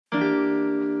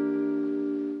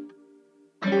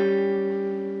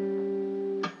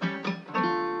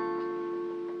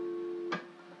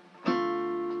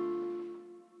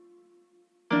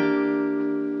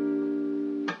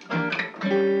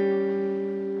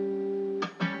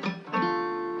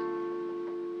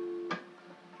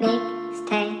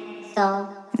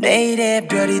내일의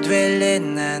별이 될래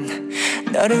난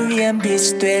너를 위한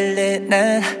빛이 될래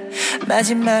난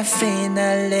마지막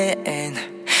피날레엔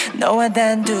너와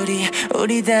단둘이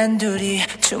우리 단둘이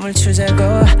춤을 추자고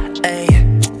에이.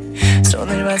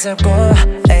 손을 맞잡고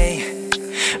에이.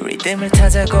 리듬을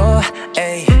타자고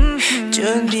에이.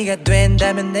 준비가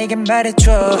된다면 내게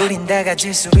말해줘 우린 다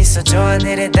가질 수 있어 저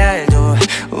하늘의 달도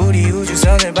우리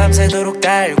우주선을 밤새도록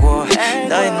달고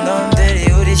너의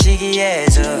놈들이 우리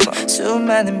시기해줘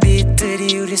수많은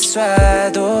빛들이 우리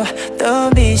쏴도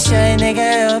Don't be shy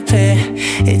내가 옆에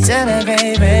있잖아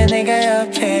baby 내가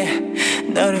옆에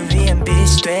너를 위한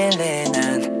빛이 될래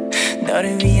난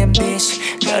너를 위한 빛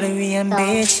너를 위한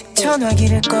빛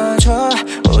전화기를 꺼줘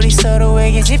우리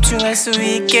서로에게 집중할 수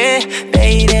있게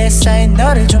매일에 쌓인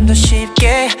너를 좀 더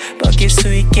쉽게 벗길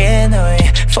수 있게 너의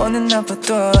폰은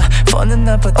엎어둬 폰은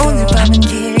엎어둬 오늘 밤은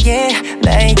길게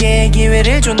나에게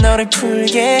기회를 줘 너를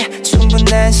풀게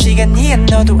충분한 시간이야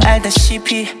너도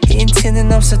알다시피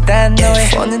힌트는 없어 단 너의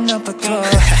폰은 엎어둬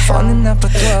폰은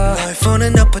엎어둬 너의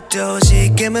폰은 엎어둬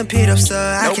지금은 필요 없어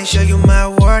I can show you my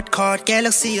world called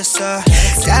갤럭시였어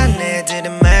다른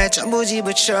애들은 말 전부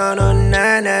집어쳐놓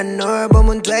난 널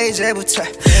보면 돼 이제부터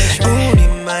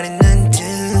우리만 있는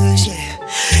듯이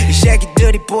이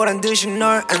새끼들이 보란 듯이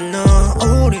널 안어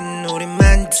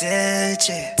우리만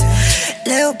듣지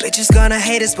Little bitches gonna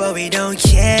hate us but we don't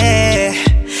care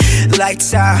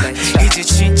Lights out 이제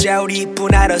진짜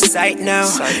우리뿐 out of sight now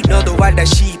너도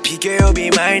알다시피 girl be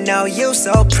mine now You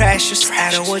so precious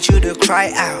I don't want you to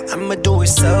cry out I'ma do it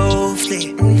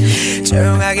softly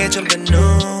조용하게 좀 더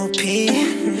높이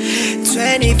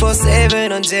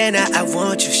 24/7 언제나 I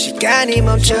want you 시간이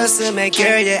멈췄으면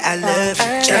girl yeah I love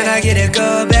you 전화기를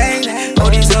꺼 babe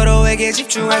우리 서로에게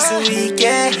집중할 수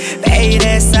있게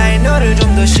매일에 쌓인 너를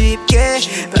좀 더 쉽게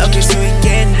벗길 수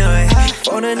있게 너의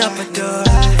폰은 엎어둬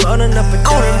폰은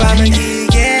엎어둬 오늘 밤은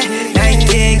길게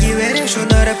나에게 기회를 줘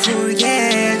너를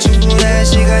풀게 충분한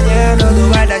시간이야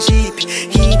너도 알다시피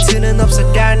힌트는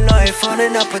없어 단 너의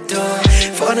폰은 엎어둬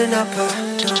폰은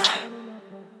엎어둬